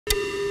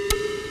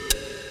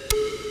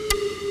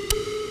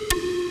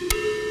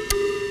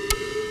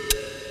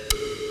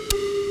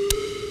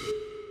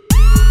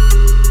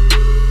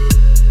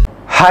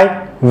Hi,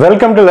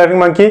 welcome to Learning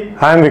Monkey.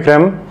 I am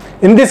Vikram.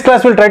 In this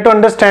class, we'll try to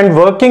understand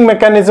working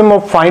mechanism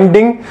of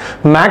finding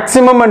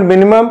maximum and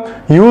minimum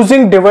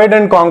using divide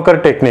and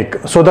conquer technique.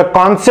 So the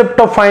concept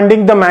of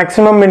finding the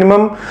maximum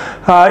minimum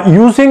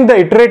using the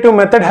iterative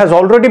method has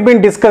already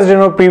been discussed in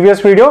our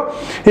previous video.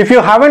 If you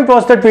haven't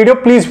watched that video,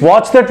 please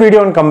watch that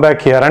video and come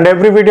back here. And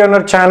every video on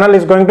our channel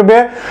is going to be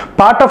a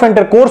part of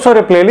entire course or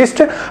a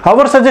playlist.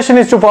 Our suggestion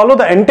is to follow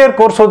the entire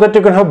course so that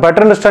you can have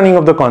better understanding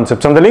of the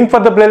concepts. And the link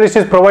for the playlist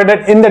is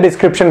provided in the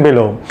description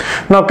below.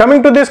 Now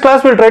coming to this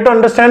class, we'll try to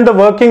understand the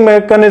working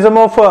mechanism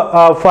of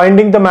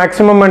finding the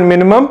maximum and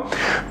minimum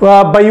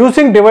by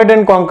using divide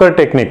and conquer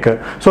technique.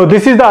 So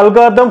this is the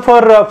algorithm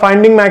for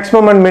finding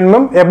maximum and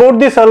minimum. About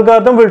this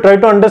algorithm, we'll try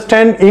to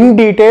understand in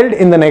detail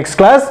in the next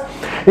class.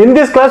 In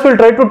this class, we'll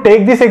try to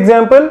take this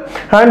example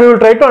and we will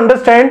try to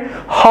understand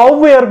how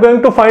we are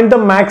going to find the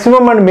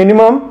maximum and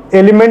minimum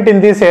element in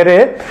this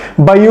array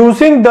by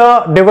using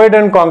the divide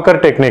and conquer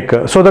technique.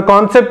 So the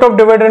concept of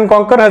divide and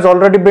conquer has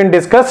already been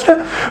discussed.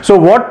 So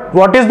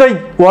what is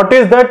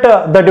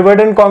that the divide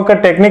and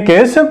conquer technique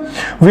is,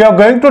 we are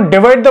going to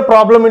divide the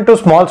problem into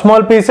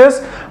small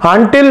pieces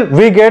until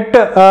we get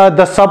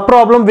the sub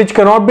problem which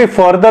cannot be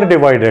further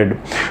divided.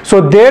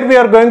 So there we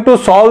are going to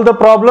solve the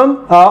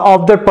problem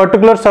of that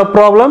particular sub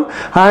problem,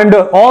 and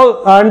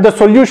the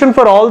solution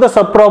for all the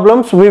sub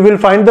problems. We will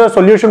find the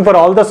solution for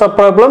all the sub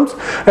problems.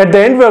 At the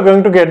end, we are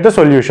going to get the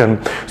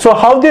solution. So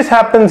how this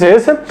happens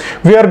is,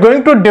 we are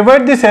going to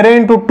divide this array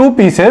into two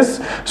pieces.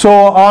 So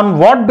on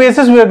what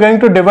basis we are going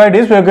to divide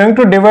is, we are going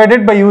to divide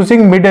it by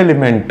using mid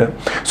element.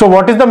 So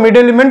what is the mid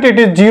element? It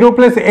is 0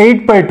 plus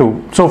 8 by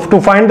 2. So to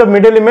find the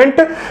mid element,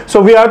 so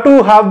we have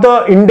to have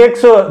the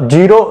index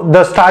 0,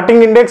 the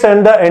starting index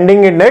and the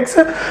ending index.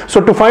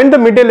 So to find the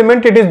mid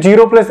element, it is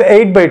 0 plus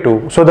 8 by 2.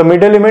 So the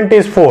mid element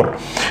is 4.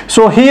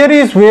 So here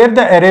is where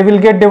the array will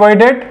get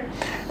divided.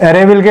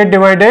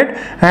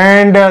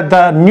 And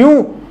the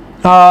new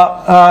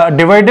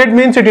divided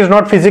means it is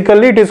not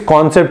physically, it is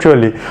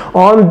conceptually.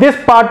 On this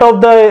part of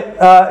the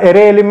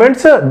array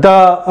elements,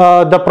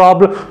 the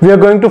problem, we are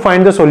going to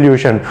find the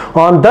solution.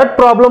 On that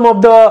problem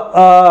of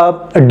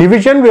the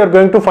division, we are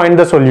going to find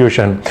the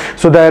solution.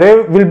 So the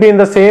array will be in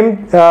the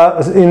same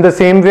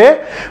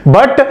way,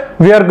 but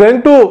we are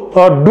going to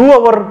do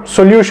our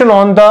solution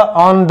on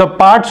the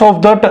parts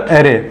of that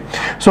array.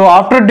 So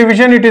after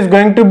division, it is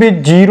going to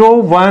be 0,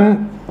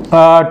 1,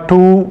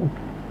 2,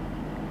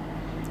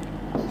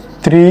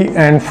 3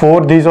 and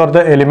 4. These are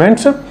the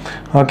elements.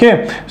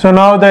 Okay, so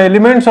now the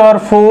elements are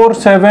 4,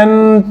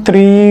 7,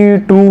 3,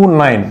 2,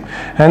 9,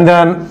 and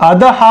then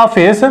other half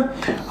is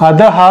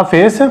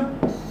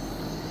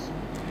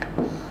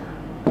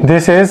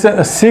this is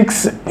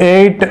 6,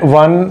 8,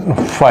 1,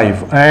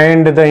 5,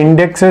 and the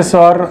indexes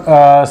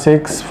are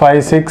 6,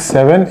 5, 6,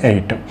 7,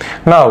 8.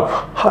 Now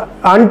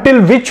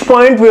until which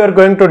point we are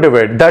going to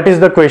divide, that is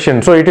the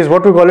question. So it is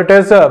what we call it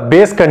as a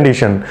base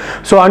condition.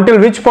 So until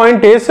which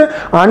point is,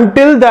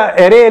 until the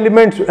array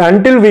elements,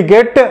 until we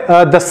get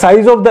the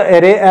size of the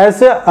array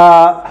as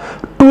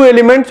 2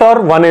 elements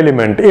or 1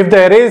 element. If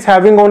the array is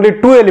having only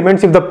 2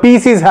 elements, if the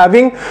piece is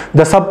having,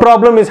 the sub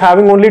problem is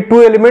having only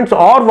 2 elements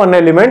or 1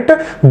 element,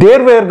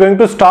 there we are going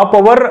to stop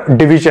our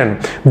division.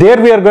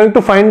 There we are going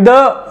to find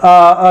the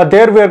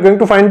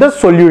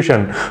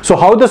solution. So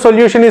how the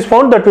solution is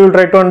found, that we will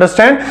try to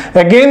understand.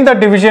 Again the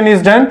division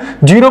is done.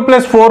 0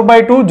 plus 4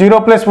 by 2,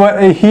 0 plus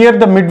 1, here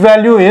the mid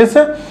value is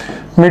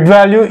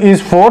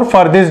 4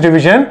 for this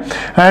division,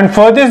 and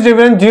for this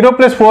division 0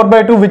 plus 4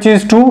 by 2, which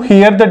is 2,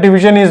 here the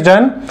division is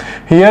done.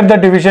 Here the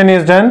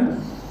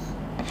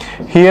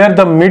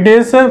mid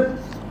is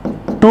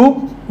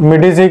 2,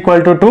 mid is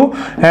equal to 2,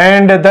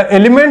 and the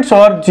elements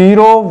are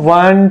 0,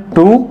 1,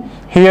 2.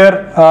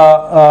 Here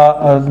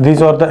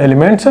these are the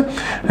elements,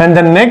 and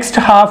the next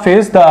half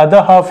is, the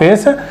other half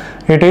is,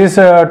 it is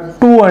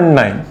 2 and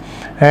 9.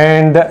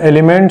 And the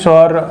elements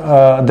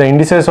are the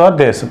indices are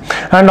this,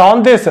 and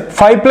on this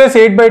 5 plus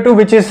 8 by 2,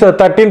 which is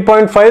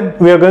 13.5,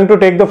 we are going to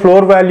take the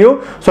floor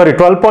value, sorry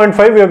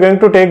 12.5, we are going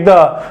to take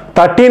the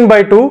 13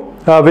 by 2,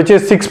 which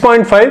is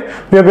 6.5,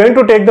 we are going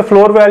to take the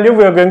floor value,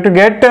 we are going to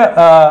get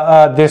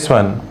this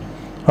one.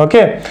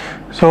 Okay,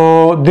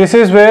 so this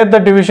is where the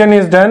division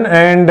is done,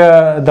 and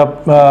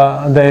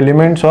the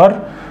elements are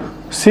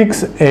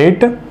 6,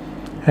 8,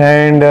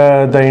 and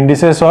the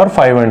indices are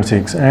 5 and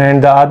 6,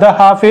 and the other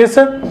half is,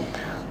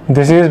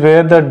 this is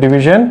where the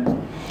division,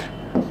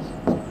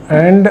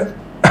 and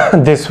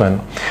this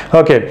one.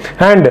 Okay,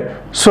 and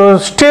so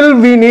still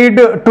we need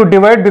to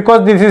divide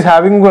because this is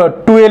having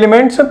 2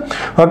 elements.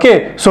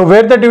 Okay, so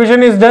where the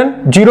division is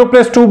done, 0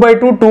 plus 2 by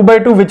 2, 2 by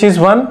 2, which is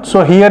 1.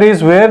 So here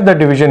is where the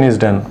division is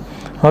done.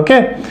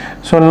 Okay,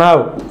 so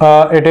now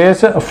it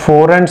is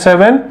 4 and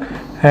 7,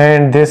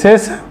 and this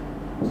is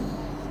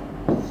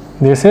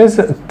this is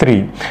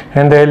 3,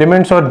 and the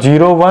elements are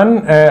 0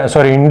 1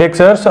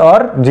 indexers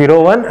are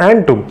 0 1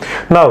 and 2.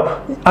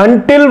 Now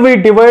until we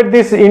divide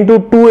this into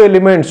 2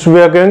 elements,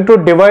 we are going to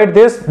divide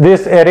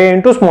this array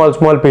into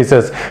small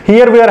pieces.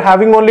 Here we are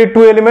having only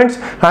 2 elements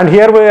and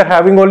here we are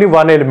having only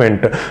 1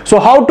 element. So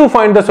how to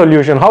find the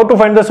solution? How to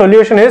find the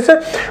solution is,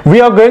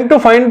 we are going to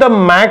find the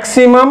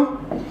maximum.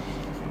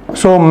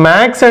 So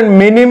max and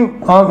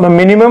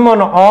minimum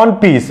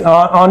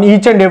on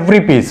each and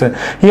every piece.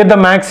 Here the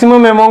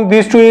maximum among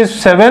these two is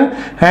 7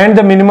 and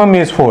the minimum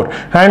is 4,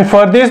 and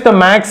for this the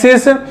max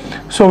is,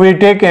 so we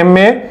take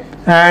MA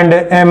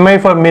and MI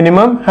for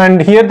minimum, and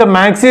here the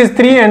max is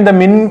 3 and the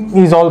min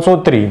is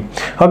also 3.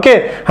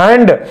 Okay,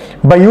 and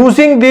by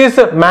using these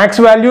max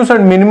values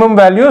and minimum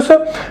values,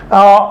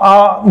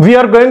 we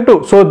are going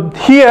to, so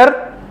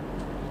here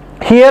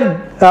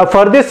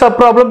for this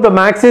subproblem the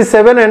max is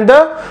 7 and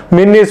the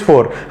min is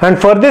 4, and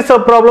for this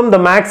subproblem the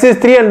max is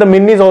 3 and the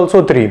min is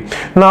also 3.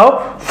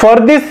 Now for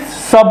this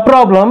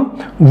subproblem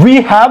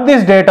we have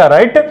this data,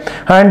 right,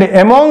 and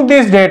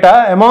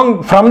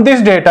from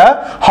this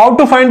data, how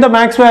to find the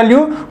max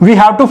value? We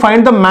have to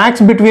find the max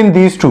between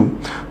these two.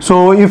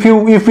 So if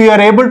we are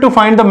able to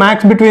find the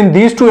max between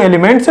these two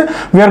elements,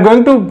 we are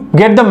going to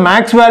get the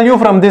max value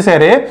from this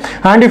array,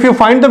 and if you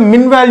find the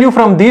min value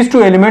from these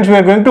two elements, we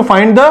are going to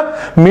find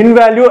the min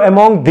value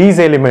among these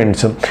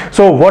elements.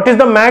 So what is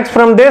the max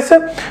from this?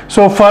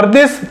 So for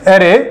this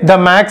array the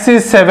max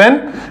is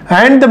 7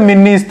 and the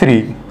min is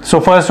 3.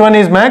 So first one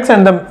is max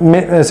and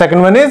the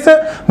second one is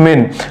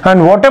min.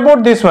 And what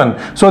about this one?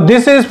 So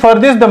this is, for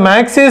this the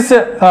max is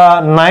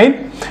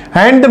 9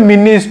 and the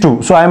min is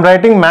 2. So I am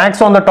writing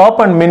max on the top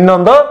and min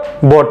on the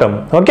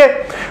bottom.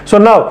 Okay, so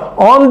now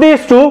on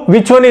these two,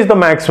 which one is the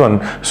max one?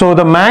 So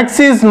the max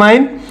is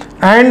 9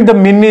 and the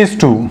min is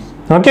 2.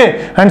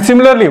 Okay, and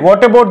similarly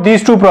what about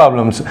these two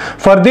problems?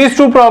 For these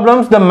two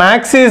problems the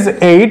max is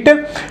 8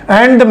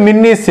 and the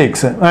min is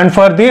 6, and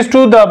for these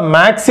two the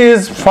max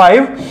is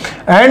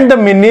 5 and the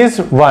min is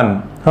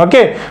 1.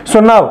 Okay, so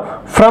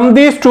now from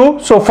these two,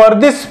 so for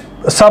this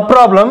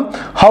subproblem,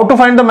 how to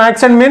find the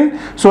max and min?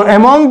 So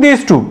among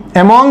these two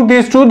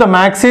the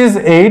max is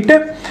 8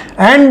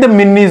 and the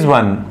min is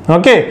 1.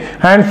 Okay,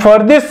 and for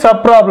this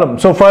subproblem,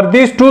 so for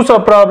these two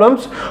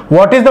subproblems,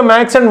 what is the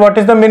max and what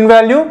is the min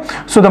value?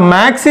 So the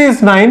max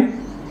is 9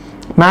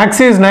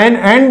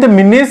 and the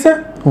min is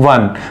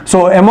 1.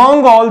 So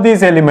among all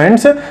these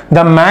elements,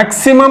 the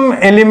maximum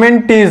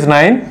element is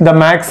 9, and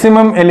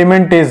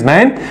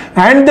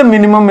the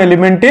minimum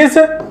element is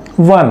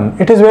 1.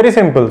 It is very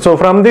simple. So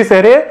from this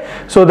array,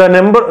 so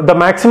the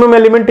maximum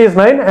element is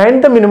 9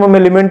 and the minimum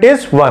element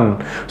is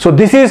 1. So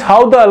this is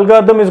how the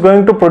algorithm is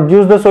going to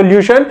produce the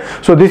solution.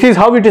 So this is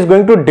how it is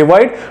going to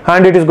divide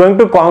and it is going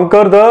to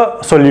conquer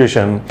the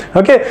solution.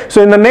 Okay,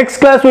 so in the next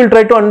class we'll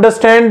try to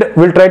understand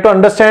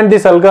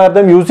this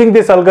algorithm. Using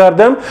this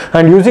algorithm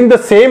and using the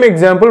same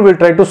example, we'll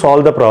try to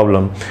solve the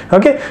problem.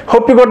 Okay,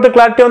 hope you got the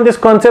clarity on this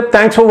concept.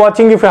 Thanks for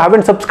watching. If you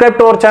haven't subscribed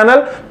to our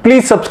channel,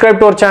 please subscribe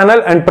to our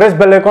channel and press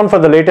bell icon for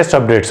the latest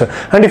updates.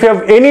 And if you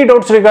have any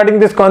doubts regarding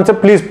this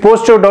concept, please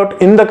post your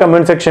doubt in the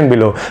comment section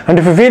below. And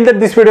if you feel that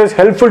this video is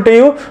helpful to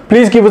you,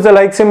 please give us a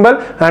like symbol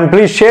and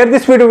please share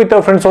this video with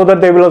your friends so that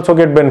they will also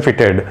get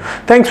benefited.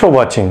 Thanks for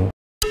watching.